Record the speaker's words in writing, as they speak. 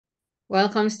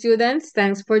Welcome students,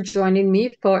 thanks for joining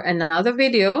me for another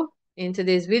video. In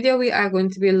today's video, we are going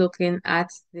to be looking at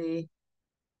the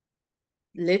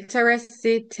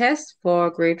literacy test for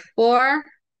grade 4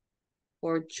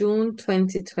 for June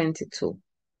 2022.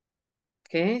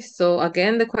 Okay, so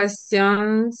again, the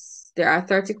questions, there are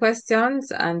 30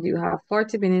 questions and you have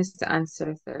 40 minutes to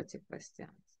answer 30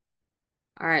 questions.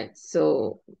 All right,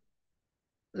 so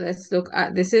let's look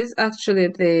at, this is actually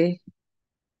the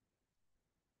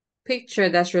picture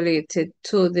that's related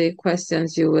to the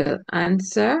questions you will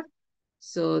answer.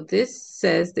 So this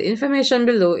says the information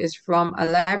below is from a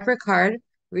library card.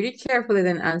 Read it carefully,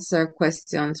 then answer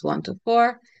questions 1 to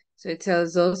 4. So it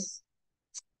tells us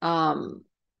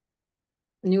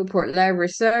Newport Library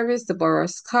Service, the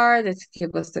borrower's card. It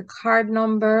gives us the card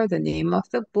number, the name of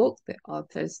the book, the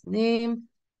author's name,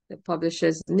 the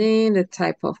publisher's name, the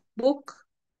type of book,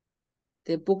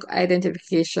 the book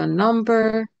identification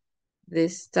number, the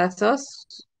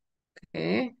status,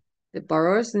 okay, the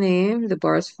borrower's name, the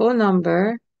borrower's phone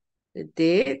number, the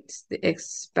date, the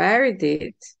expiry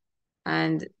date,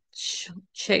 and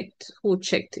who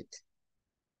checked it.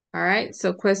 All right,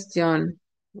 so question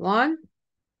 1.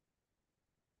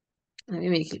 Let me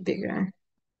make it bigger.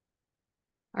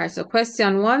 All right, so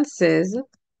question 1 says,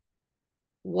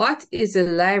 what is the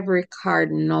library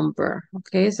card number?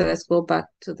 Okay, so let's go back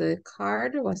to the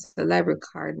card. What's the library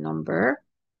card number?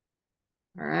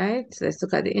 All right, so let's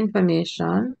look at the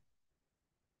information.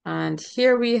 And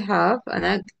here we have,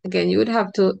 and again, you'd be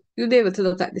able to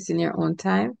look at this in your own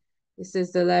time. This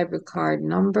is the library card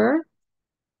number.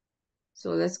 So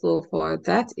let's go for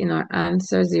that in our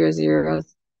answer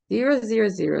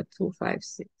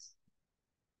 0000256.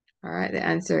 All right, the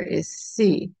answer is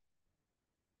C.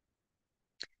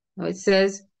 Now it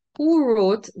says, who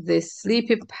wrote The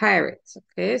Sleepy Pirate?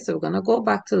 Okay, so we're going to go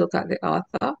back to look at the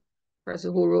author,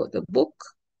 person who wrote the book.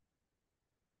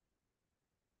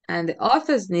 And the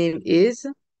author's name is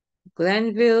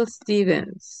Glenville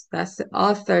Stevens. That's the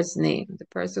author's name, the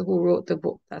person who wrote the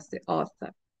book. That's the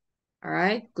author. All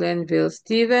right, Glenville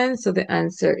Stevens. So the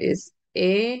answer is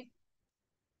A.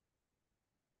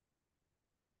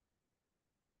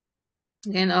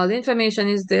 And all the information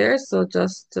is there, so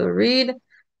just to read.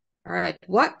 All right,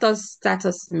 what does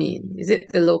status mean? Is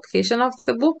it the location of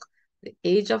the book, the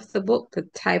age of the book, the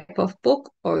type of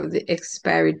book, or the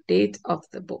expiry date of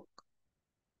the book?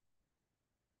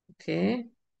 Okay.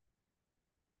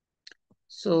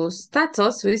 So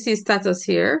status, we see status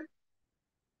here,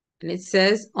 and it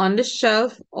says on the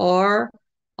shelf or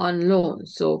on loan.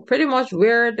 So pretty much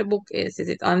where the book is. Is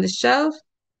it on the shelf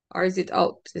or is it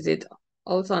out? Is it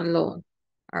out on loan?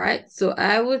 All right, so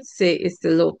I would say it's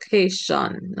the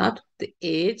location, not the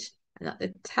age, not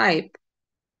the type,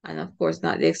 and of course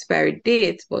not the expiry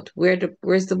date, but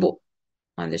where's the book?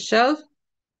 On the shelf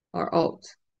or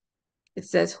out? It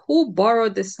says, who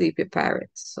borrowed the Sleepy Pirate?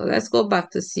 So let's go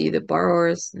back to see the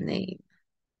borrower's name.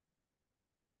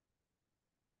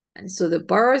 And so the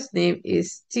borrower's name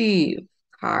is Steve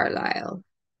Carlisle.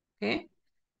 Okay,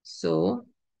 so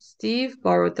Steve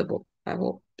borrowed the book. I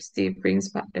hope Steve brings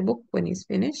back the book when he's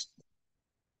finished.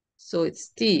 So it's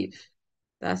Steve.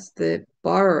 That's the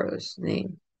borrower's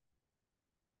name.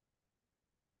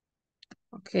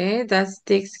 Okay, that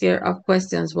takes care of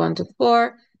questions 1 to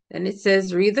 4. Then it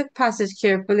says, read the passage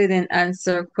carefully, then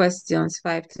answer questions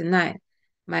 5 to 9.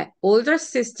 My older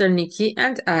sister Nikki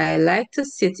and I like to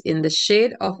sit in the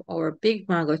shade of our big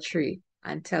mango tree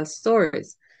and tell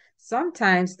stories.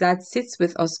 Sometimes Dad sits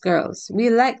with us girls. We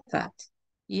like that.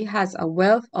 He has a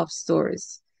wealth of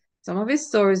stories. Some of his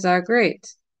stories are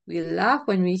great. We laugh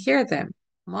when we hear them.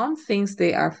 Mom thinks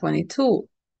they are funny too.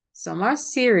 Some are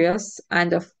serious,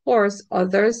 and of course,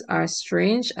 others are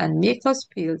strange and make us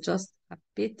feel just a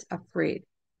bit afraid.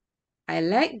 I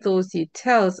like those he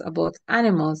tells about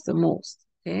animals the most.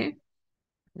 Okay.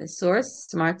 The source,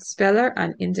 smart speller,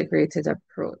 and integrated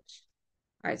approach.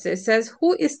 All right, so it says,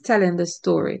 who is telling the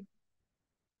story?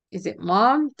 Is it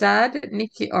mom, dad,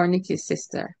 Nikki, or Nikki's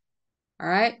sister? All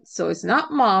right, so it's not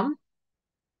mom,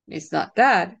 it's not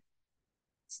dad,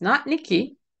 it's not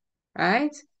Nikki,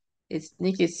 right? It's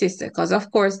Nikki's sister. Because,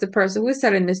 of course, the person who's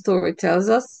telling the story calls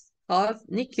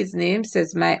Nikki's name,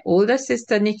 says, my older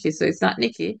sister, Nikki. So it's not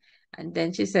Nikki. And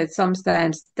then she said,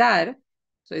 sometimes dad.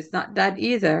 So it's not dad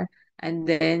either. And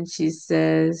then she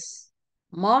says,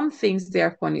 mom thinks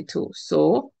they're funny too.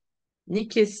 So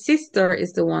Nikki's sister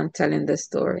is the one telling the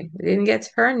story. We didn't get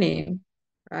her name,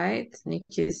 right?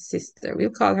 Nikki's sister.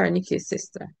 We'll call her Nikki's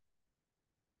sister.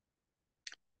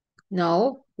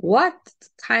 Now, what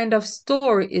kind of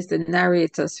story is the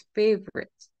narrator's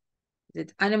favorite? Is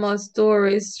it animal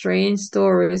stories, strange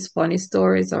stories, funny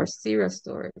stories, or serious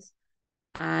stories?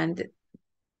 And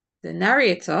the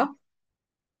narrator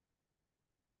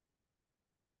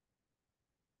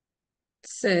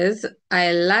says,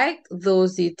 I like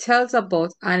those he tells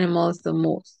about animals the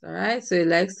most. All right. So he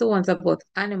likes the ones about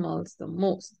animals the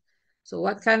most. So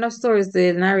what kind of story is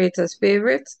the narrator's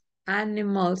favorite?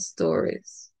 Animal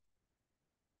stories.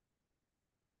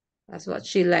 That's what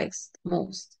she likes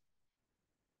most.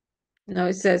 Now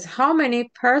it says, how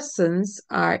many persons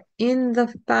are in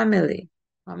the family?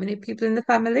 How many people in the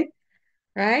family?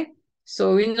 Right?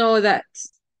 So we know that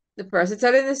the person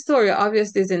telling the story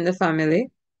obviously is in the family.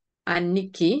 And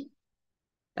Nikki,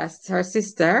 that's her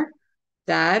sister,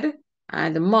 dad,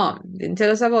 and mom. Didn't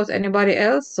tell us about anybody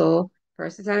else. So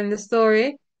person telling the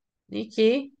story,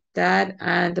 Nikki, dad,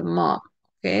 and mom.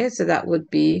 Okay, so that would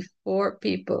be 4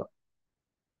 people.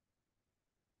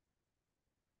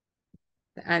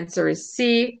 The answer is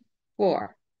C,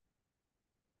 4.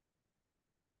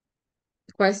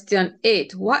 Question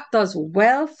 8. What does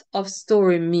wealth of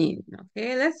story mean?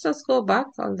 Okay, let's just go back,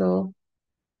 although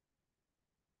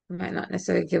it might not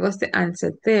necessarily give us the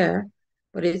answer there.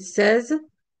 But it says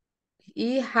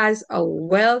he has a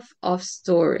wealth of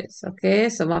stories. Okay,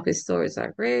 some of his stories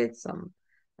are great, some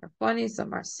are funny,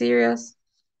 some are serious.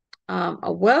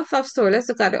 A wealth of stories. Let's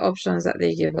look at the options that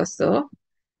they give us though.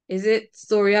 Is it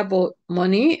story about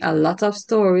money? A lot of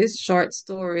stories, short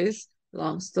stories,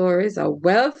 long stories. A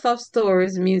wealth of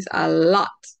stories means a lot.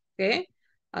 Okay,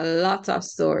 a lot of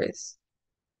stories.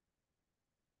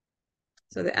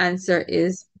 So the answer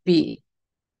is B.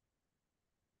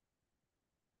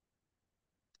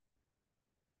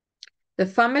 The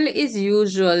family is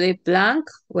usually blank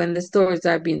when the stories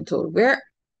are being told. Where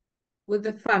would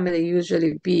the family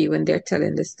usually be when they're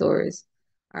telling the stories?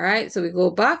 All right, so we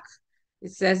go back. It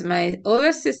says, my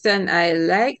older sister and I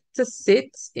like to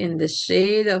sit in the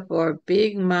shade of our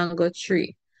big mango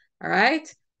tree. All right,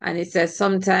 and it says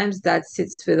sometimes dad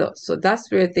sits with us. So that's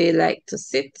where they like to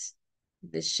sit,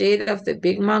 the shade of the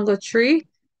big mango tree.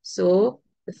 So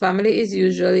the family is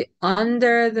usually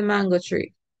under the mango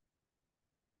tree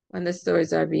when the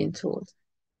stories are being told.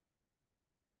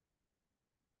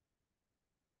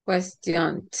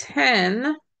 Question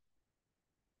 10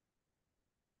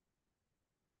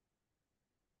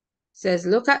 says,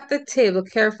 look at the table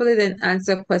carefully, then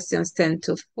answer questions 10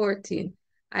 to 14.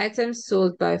 Items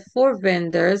sold by 4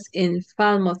 vendors in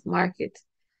Falmouth Market.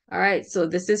 All right, so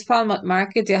this is Falmouth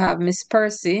Market. You have Miss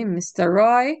Percy, Mr.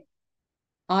 Roy,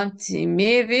 Auntie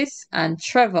Mavis, and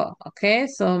Trevor. Okay,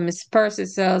 so Miss Percy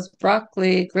sells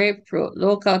broccoli, grapefruit,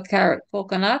 local carrot,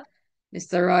 coconut.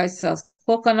 Mr. Roy sells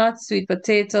coconut, sweet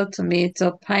potato,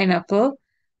 tomato, pineapple.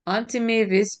 Auntie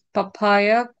Mavis,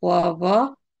 papaya,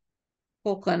 guava,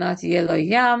 coconut, yellow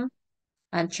yam.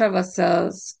 And Trevor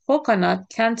sells coconut,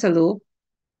 cantaloupe,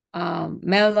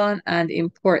 melon, and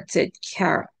imported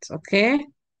carrot. Okay,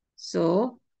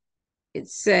 so it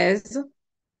says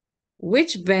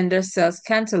which vendor sells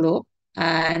cantaloupe,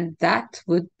 and that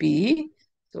would be,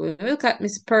 so when we look at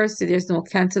Miss Percy, there's no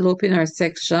cantaloupe in our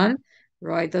section.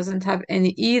 Roy doesn't have any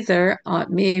either.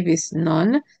 Aunt Mavis,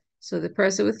 none. So the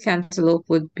person with cantaloupe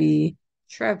would be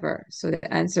Trevor. So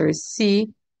the answer is C.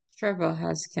 Trevor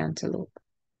has cantaloupe.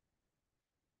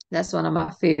 That's one of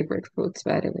my favorite fruits,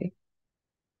 by the way.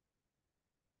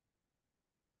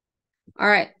 All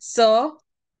right, so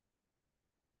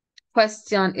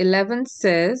question 11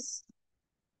 says,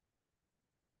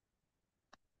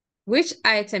 which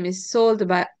item is sold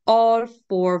by all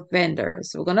 4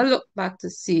 vendors? So we're going to look back to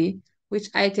see which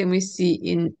item we see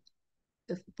in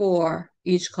the 4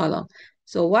 each column.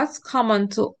 So what's common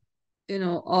to,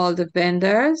 all the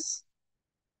vendors?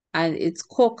 And it's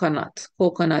coconut.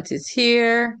 Coconut is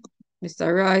here.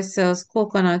 Mr. Roy sells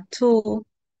coconut too.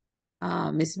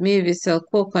 Miss Mavis sells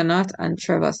coconut and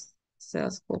Trevor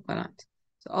sells coconut.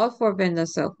 So all 4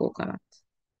 vendors sell coconut.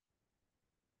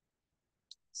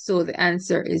 So the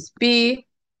answer is B,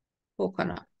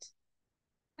 coconut.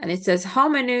 And it says, how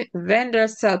many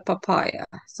vendors sell papaya?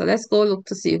 So let's go look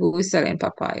to see who is selling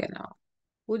papaya now.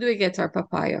 Who do we get our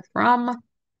papaya from?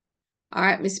 All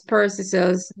right, Miss Percy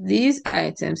sells these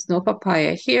items. No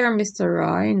papaya here, Mr.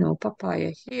 Roy. No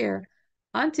papaya here.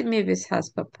 Auntie Mavis has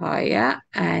papaya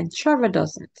and Trevor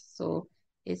doesn't. So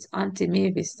it's Auntie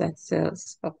Mavis that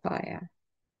sells papaya.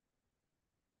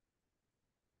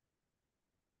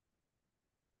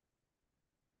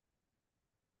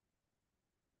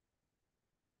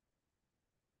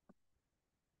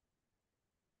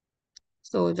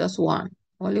 So just one.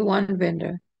 Only one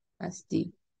vendor. That's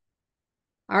D.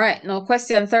 All right, now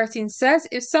question 13 says,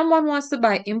 if someone wants to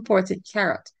buy imported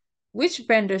carrot, which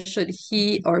vendor should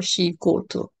he or she go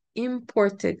to?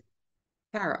 Imported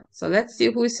carrot. So let's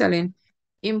see who is selling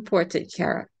imported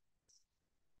carrot?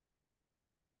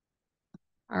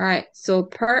 All right, so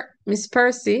Miss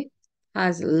Percy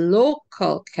has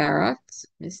local carrots.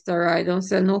 Mr. Roy don't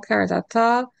sell no carrot at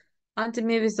all. Auntie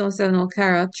Mavis don't sell no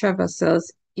carrot. Trevor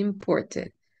sells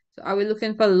imported. So are we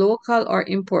looking for local or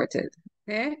imported?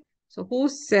 Okay, so who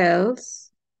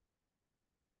sells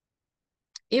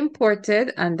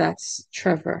imported? And that's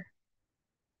Trevor.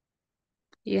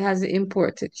 He has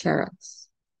imported carrots.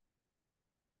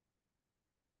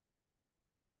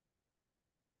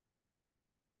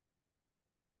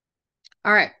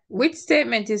 All right, which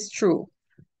statement is true?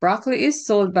 Broccoli is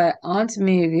sold by Aunt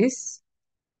Mavis.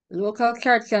 Local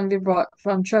carrot can be bought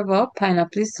from Trevor.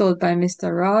 Pineapple is sold by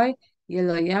Mr. Roy.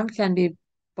 Yellow yam can be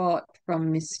bought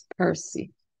from Miss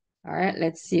Percy. All right,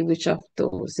 let's see which of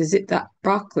those. Is it that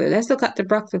broccoli? Let's look at the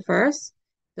broccoli first.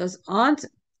 Does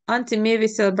Auntie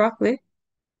Mavis sell broccoli?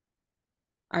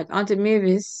 All right, Auntie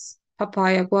Mavis,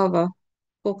 papaya, guava,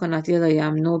 coconut, yellow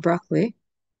yam, no broccoli.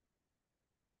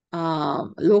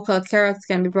 Local carrots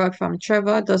can be brought from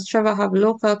Trevor. Does Trevor have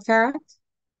local carrots?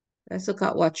 Let's look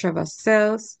at what Trevor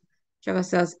sells. Trevor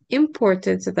sells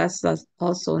imported, so that's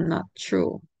also not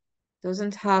true.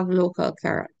 Doesn't have local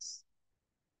carrots.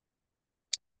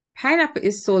 Pineapple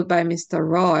is sold by Mr.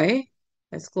 Roy.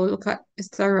 Let's go look at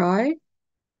Mr. Roy.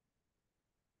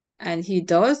 And he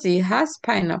has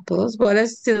pineapples, but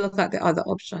let's still look at the other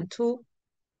option too.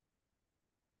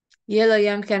 Yellow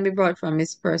yam can be brought from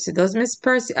Miss Percy. Does Miss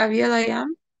Percy have yellow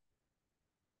yam?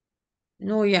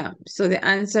 No yam. So the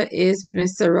answer is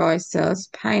Mr. Roy sells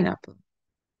pineapple.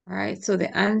 All right, so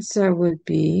the answer would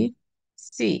be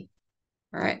C.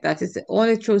 All right, that is the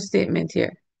only true statement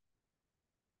here.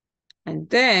 And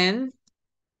then,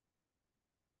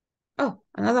 oh,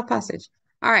 another passage.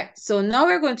 All right, so now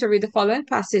we're going to read the following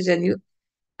passage and you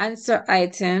answer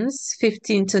items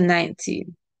 15 to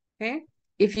 19. Okay?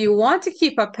 If you want to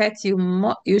keep a pet,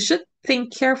 you should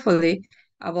think carefully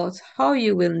about how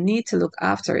you will need to look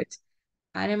after it.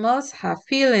 Animals have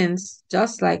feelings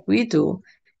just like we do,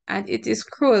 and it is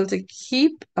cruel to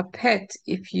keep a pet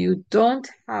if you don't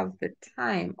have the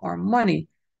time or money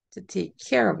to take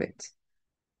care of it.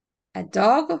 A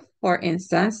dog, for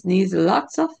instance, needs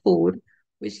lots of food,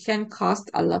 which can cost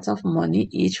a lot of money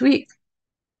each week.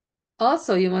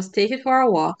 Also, you must take it for a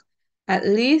walk at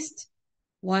least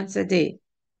once a day.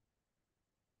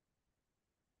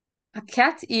 A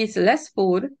cat eats less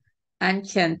food and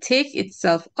can take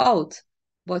itself out,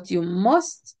 but you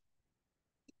must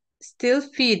still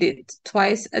feed it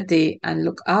twice a day and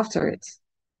look after it.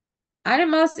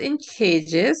 Animals in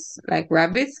cages, like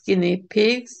rabbits, guinea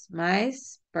pigs,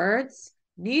 mice, birds,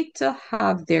 need to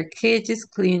have their cages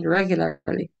cleaned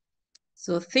regularly.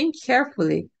 So think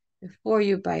carefully before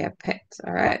you buy a pet.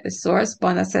 All right. The source,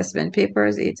 Bond Assessment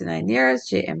Papers, 89 years,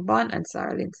 J.M. Bond and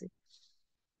Sarah Lindsay.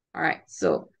 All right.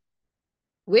 So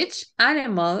which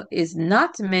animal is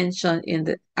not mentioned in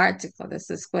the article? This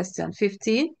is question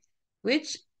 15.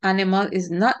 Which animal is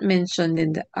not mentioned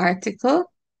in the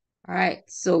article? All right,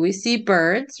 so we see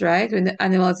birds, right? When the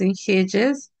animals in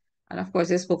cages. And of course,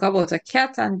 they spoke about a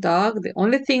cat and dog. The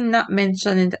only thing not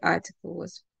mentioned in the article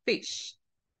was fish.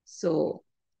 So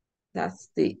that's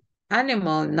the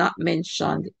animal not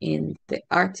mentioned in the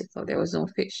article. There was no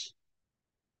fish.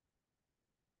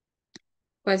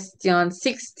 Question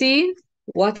 16.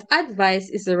 What advice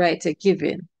is the writer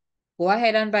giving? Go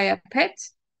ahead and buy a pet.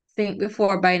 Think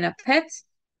before buying a pet.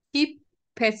 Keep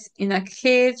pets in a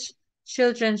cage.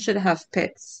 Children should have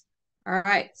pets. All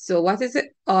right. So what is the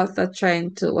author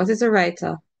what is the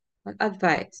writer? What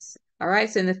advice? All right.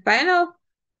 So in the final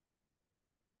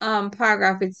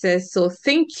paragraph, it says, so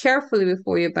think carefully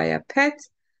before you buy a pet.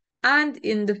 And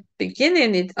in the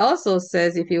beginning, it also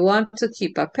says, if you want to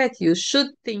keep a pet, you should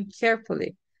think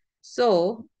carefully.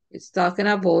 So it's talking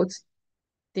about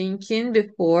thinking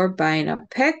before buying a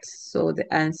pet. So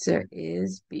the answer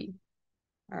is B.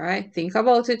 All right, think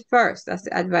about it first. That's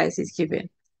the advice he's giving.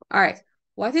 All right,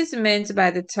 what is meant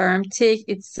by the term take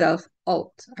itself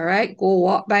out? All right, go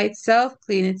walk by itself,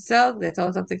 clean itself, get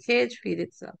out of the cage, feed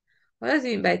itself. What does it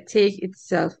mean by take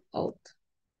itself out?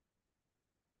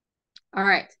 All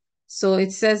right, so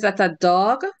it says that a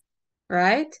dog,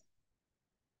 right?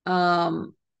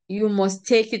 Um, you must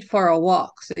take it for a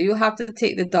walk. So you have to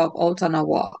take the dog out on a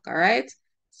walk, all right?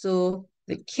 So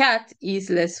the cat eats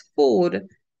less food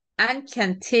and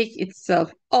can take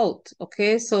itself out.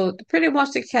 Okay, so pretty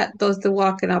much the cat does the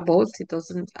walking about. It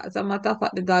doesn't, as a matter of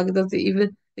fact, the dog doesn't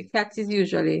even, the cat is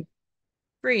usually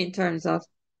free in terms of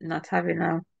not having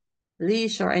a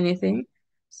leash or anything.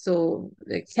 So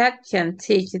the cat can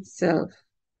take itself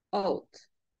out.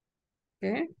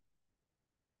 Okay,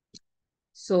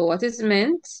 so what is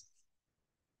meant?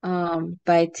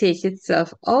 by take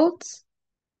itself out,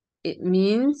 it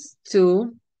means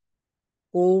to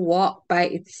go walk by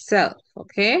itself,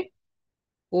 okay?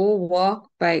 Go walk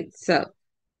by itself.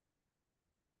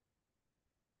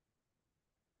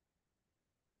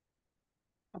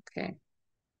 Okay.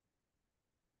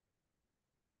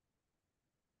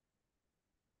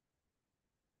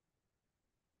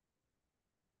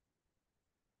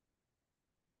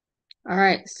 All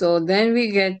right, so then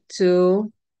we get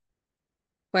to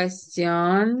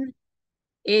question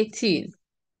 18.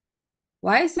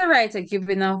 Why is the writer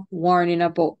giving a warning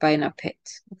about buying a pet?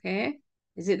 Okay.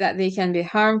 Is it that they can be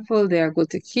harmful, they are good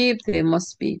to keep, they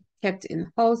must be kept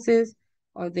in houses,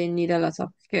 or they need a lot of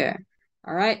care?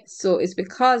 All right. So it's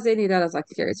because they need a lot of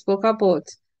care. It spoke about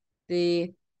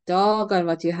the dog and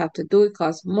what you have to do. It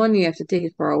costs money. You have to take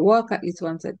it for a walk at least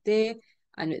once a day.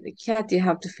 And with the cat, you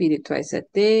have to feed it twice a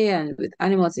day. And with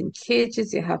animals in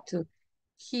cages, you have to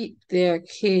keep their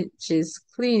cages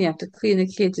clean. You have to clean the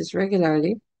cages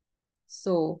regularly.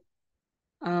 So,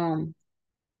 um,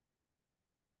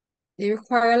 they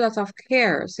require a lot of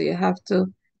care, so you have to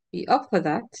be up for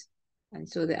that. And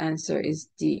so the answer is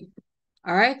D.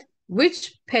 All right.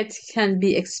 Which pet can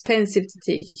be expensive to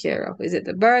take care of? Is it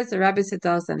the birds, the rabbits, the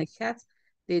dogs, and the cats?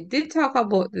 They did talk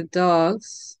about the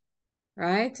dogs,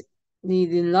 right?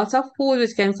 Needing lots of food,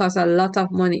 which can cost a lot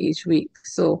of money each week.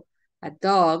 So a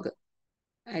dog,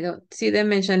 I don't see them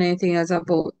mention anything else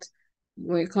about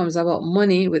when it comes about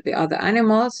money with the other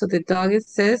animals. So the dog, it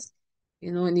says,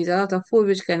 it needs a lot of food,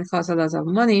 which can cost a lot of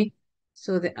money.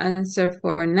 So the answer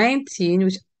for 19,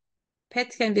 which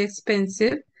pet can be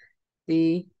expensive,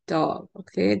 the dog.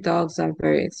 Okay, dogs are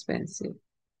very expensive.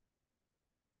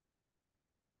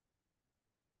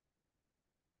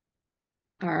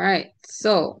 All right,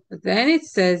 so then it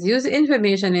says use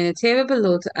information in the table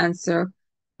below to answer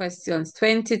questions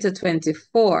 20 to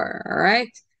 24. All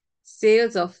right,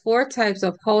 sales of 4 types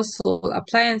of household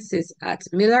appliances at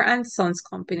Miller and Sons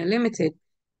Company Limited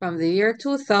from the year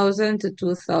 2000 to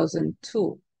 2002.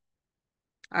 All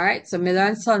right, so Miller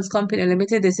and Sons Company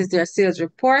Limited, this is their sales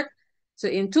report. So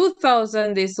in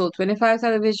 2000, they sold 25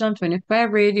 television,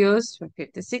 25 radios,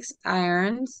 56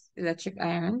 irons, electric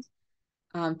irons,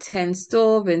 10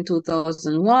 stove. In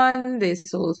 2001, they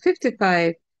sold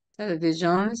 55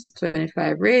 televisions,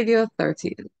 25 radio,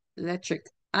 30 electric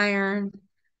iron,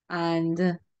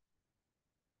 and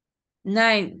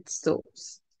 9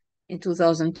 stoves. In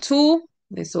 2002,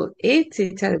 they sold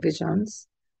 80 televisions,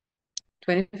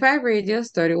 25 radios,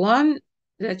 31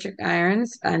 electric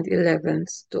irons, and 11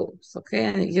 stoves. Okay,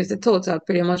 and it gives the total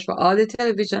pretty much for all the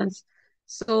televisions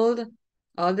sold,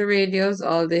 all the radios,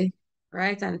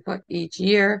 right, and for each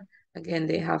year, again,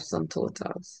 they have some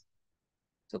totals.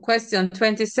 So question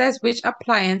 20 says, which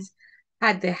appliance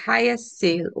had the highest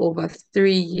sale over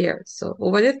 3 years? So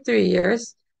over the 3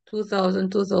 years, 2000,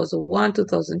 2001,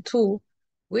 2002,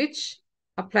 which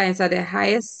appliance had the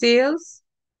highest sales?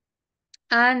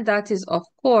 And that is, of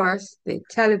course, the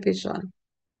television.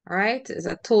 All right, it's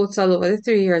a total over the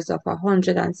 3 years of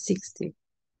 160.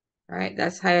 All right,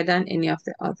 that's higher than any of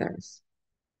the others.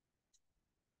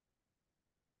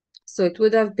 So it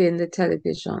would have been the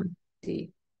television,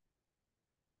 D.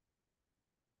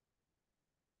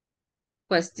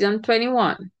 Question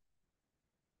 21.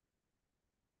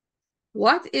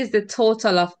 What is the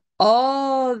total of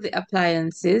all the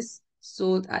appliances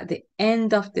sold at the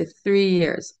end of the 3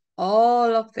 years?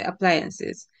 All of the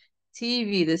appliances,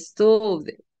 TV, the stove,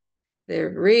 the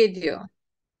radio,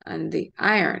 and the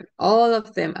iron, all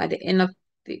of them at the end of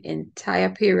the entire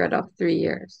period of 3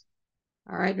 years.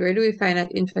 All right, where do we find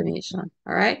that information?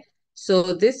 All right, so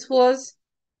this was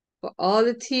for all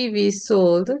the TVs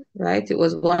sold, right? It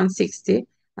was 160.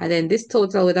 And then this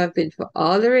total would have been for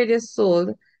all the radios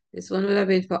sold. This one would have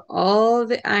been for all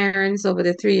the irons over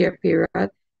the 3 year period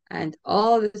and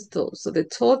all the stoves. So the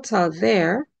total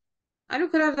there, and we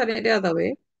could have done it the other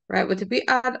way, right? But if we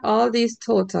add all these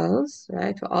totals,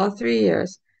 right, for all 3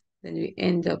 years, then we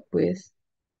end up with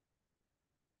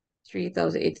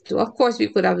 3,082. Of course, we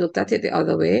could have looked at it the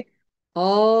other way.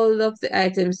 All of the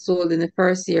items sold in the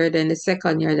first year, then the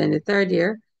second year, then the third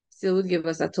year, still would give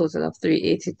us a total of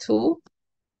 382.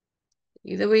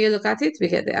 Either way you look at it, we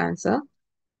get the answer.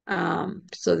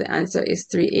 So the answer is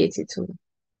 382.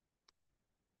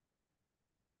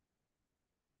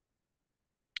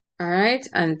 All right,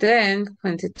 and then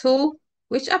 22,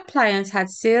 which appliance had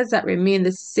sales that remained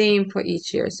the same for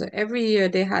each year? So every year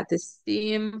they had the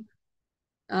same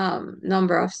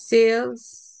number of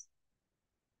sales.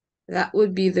 That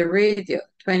would be the radio,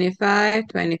 25,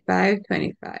 25,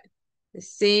 25. The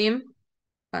same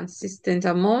consistent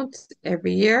amount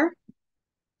every year.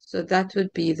 So that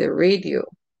would be the radio.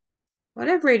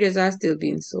 Whatever radios are still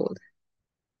being sold.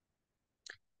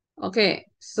 Okay,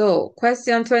 so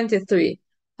question 23.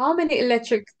 How many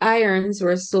electric irons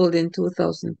were sold in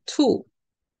 2002?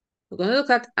 We're going to look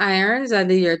at irons at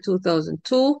the year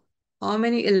 2002. How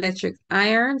many electric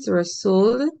irons were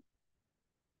sold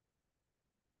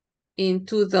in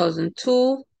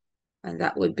 2002? And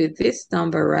that would be this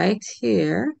number right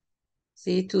here.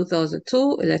 See,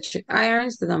 2002 electric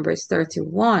irons, the number is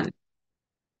 31.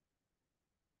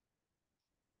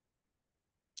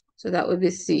 So that would be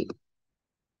C.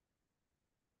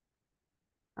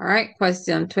 All right,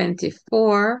 question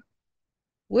 24.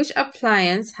 Which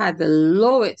appliance had the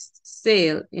lowest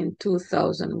sale in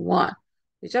 2001?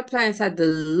 Which appliance had the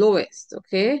lowest,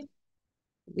 okay?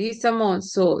 Least amount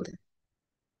sold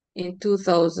in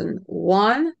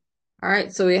 2001. All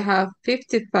right, so we have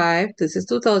 55. This is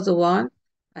 2001.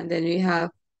 And then we have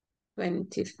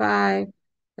 25,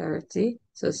 30.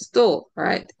 So stove,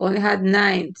 right? Only had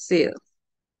 9 sales.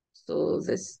 So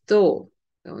the stove,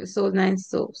 we sold 9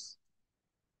 stoves.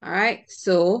 All right,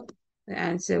 so the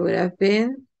answer would have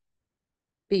been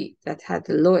B, that had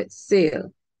the lowest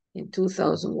sale in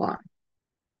 2001.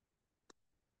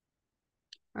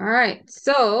 All right,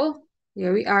 so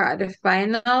here we are at the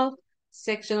final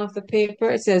section of the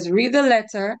paper. It says read the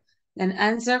letter, then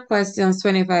answer questions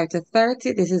 25 to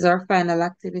 30. This is our final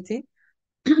activity.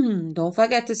 Don't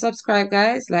forget to subscribe,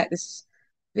 guys, like this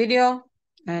video,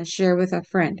 and share with a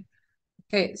friend.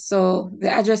 Okay, so the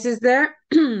address is there.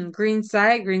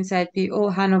 Greenside PO,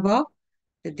 Hanover.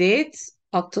 The date,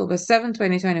 October 7,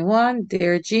 2021.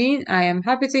 Dear Jean, I am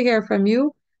happy to hear from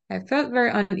you. I felt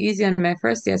very uneasy on my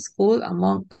first day of school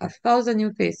among 1,000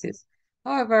 new faces.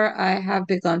 However, I have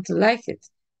begun to like it.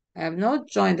 I have now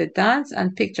joined the dance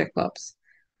and picture clubs.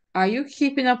 Are you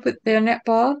keeping up with their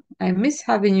netball? I miss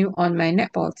having you on my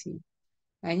netball team.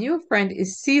 My new friend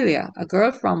is Celia, a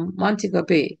girl from Montego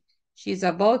Bay. She's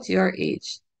about your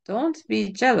age. Don't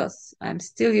be jealous. I'm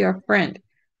still your friend.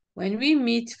 When we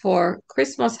meet for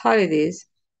Christmas holidays,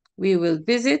 we will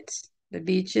visit the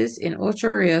beaches in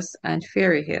Ocho Rios and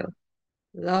Fairy Hill.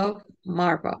 Love,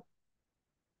 Marva.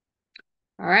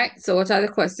 All right, so what are the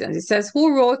questions? It says,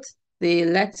 who wrote the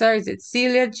letter? Is it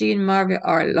Celia, Jean, Marva,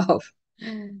 or Love?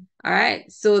 All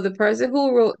right, so the person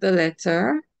who wrote the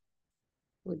letter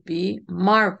would be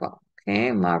Marva.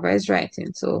 Okay, Marva is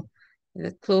writing. So in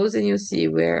the closing, you see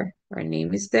where her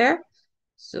name is there.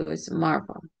 So it's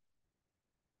Marva.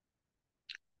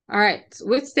 All right,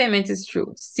 which statement is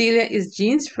true? Celia is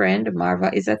Jean's friend.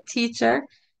 Marva is a teacher.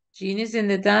 Jean is in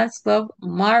the dance club.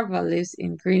 Marva lives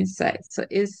in Greenside. So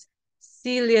is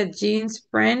Celia Jean's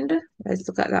friend? Let's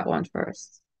look at that one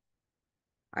first.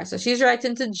 All right, so she's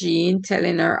writing to Jean,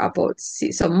 telling her about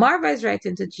so Marva is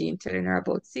writing to Jean, telling her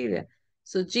about Celia.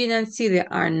 So Jean and Celia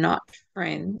are not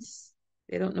friends.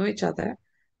 They don't know each other.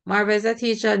 Marva is a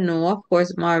teacher. No, of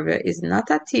course, Marva is not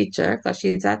a teacher because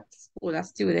she's at school, a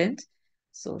student.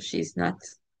 So she's not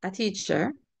a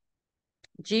teacher.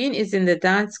 Jean is in the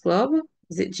dance club.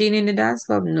 Is it Jean in the dance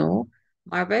club? No.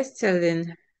 Marva is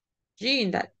telling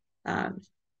Jean that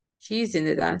she's in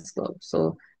the dance club.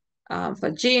 So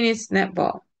for Jean, it's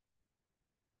netball.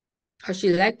 Because she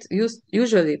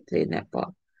usually play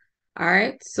netball. All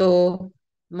right, so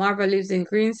Marva lives in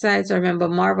Greenside. So remember,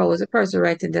 Marva was the person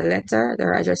writing the letter.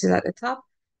 Their address is at the top.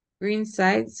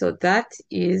 Greenside. So that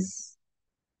is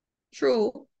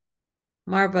true.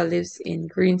 Marva lives in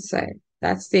Greenside.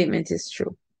 That statement is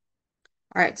true.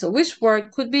 All right, so which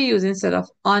word could be used instead of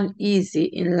uneasy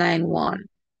in line 1?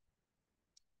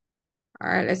 All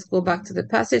right, let's go back to the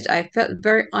passage. I felt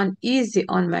very uneasy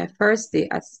on my first day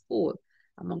at school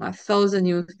among 1,000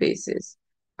 new faces.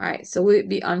 All right, so will it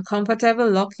be uncomfortable,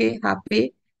 lucky,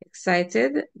 happy,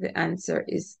 excited? The answer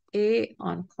is A,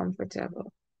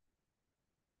 uncomfortable.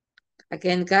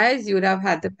 Again, guys, you would have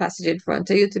had the passage in front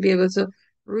of you to be able to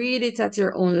read it at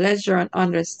your own leisure and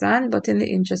understand, but in the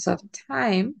interest of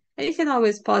time, and you can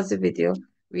always pause the video,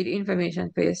 read the information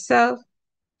for yourself,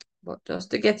 but just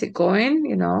to get it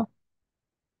going,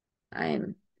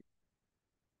 I'm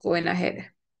going ahead.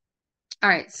 All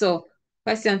right, so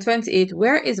question 28,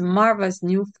 where is Marva's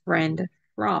new friend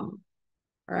from?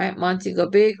 All right, Montego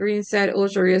Bay, Greenside,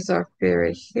 Ocho Rios, or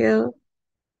Fairy Hill.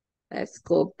 Let's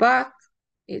go back.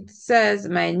 It says,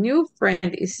 my new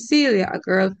friend is Celia, a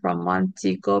girl from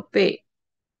Montego Bay.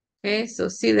 Okay, so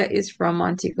Celia is from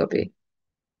Montego Bay.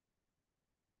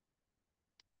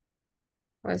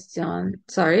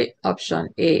 Option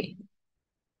A.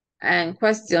 And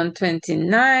question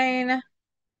 29,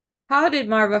 how did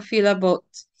Marva feel about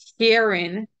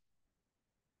hearing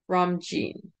from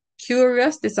Jean?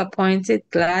 Curious, disappointed,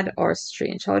 glad, or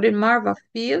strange? How did Marva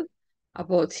feel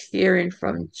about hearing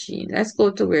from Jean. Let's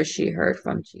go to where she heard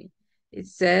from Jean. It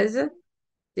says,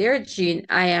 "Dear Jean,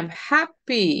 I am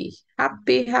happy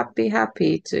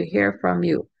to hear from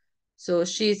you." So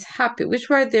she's happy. Which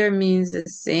word there means the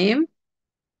same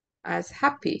as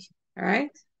happy, all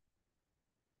right?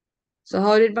 So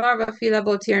how did Barbara feel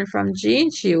about hearing from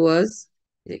Jean? She was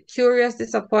curious,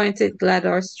 disappointed, glad,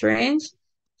 or strange.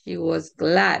 She was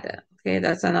glad. Okay,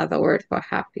 that's another word for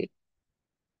happy.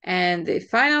 And the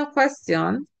final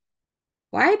question,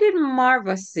 why did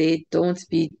Marva say don't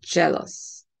be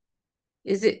jealous?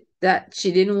 Is it that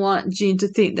she didn't want Jean to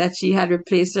think that she had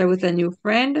replaced her with a new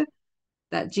friend?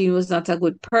 That Jean was not a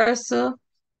good person?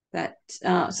 That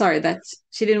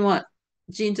she didn't want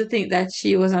Jean to think that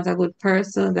she was not a good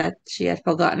person, that she had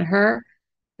forgotten her,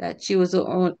 that she was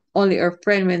only her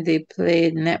friend when they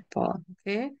played netball.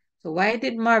 Okay, so why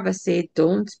did Marva say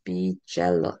don't be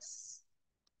jealous?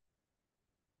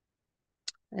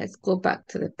 Let's go back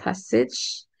to the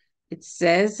passage. It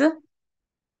says,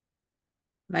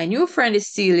 "My new friend is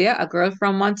Celia, a girl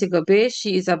from Montego Bay.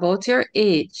 She is about your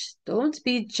age. Don't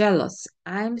be jealous.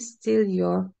 I'm still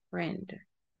your friend."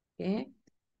 Okay,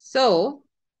 so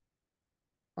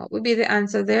what would be the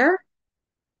answer there?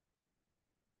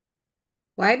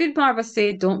 Why did Marva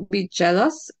say don't be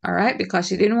jealous? All right, because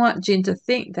she didn't want Jean to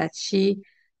think that she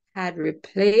had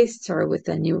replaced her with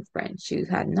a new friend. She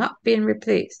had not been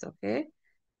replaced, okay?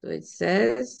 So it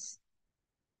says,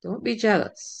 don't be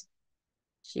jealous.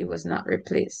 She was not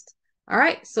replaced. All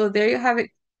right, so there you have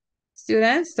it,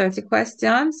 students, 30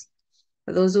 questions.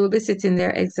 For those who will be sitting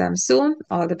their exam soon,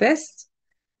 all the best.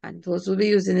 And those who will be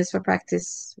using this for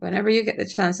practice, whenever you get the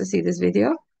chance to see this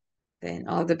video, then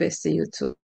all the best to you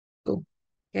too.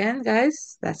 Again,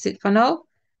 guys, that's it for now.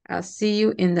 I'll see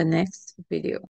you in the next video.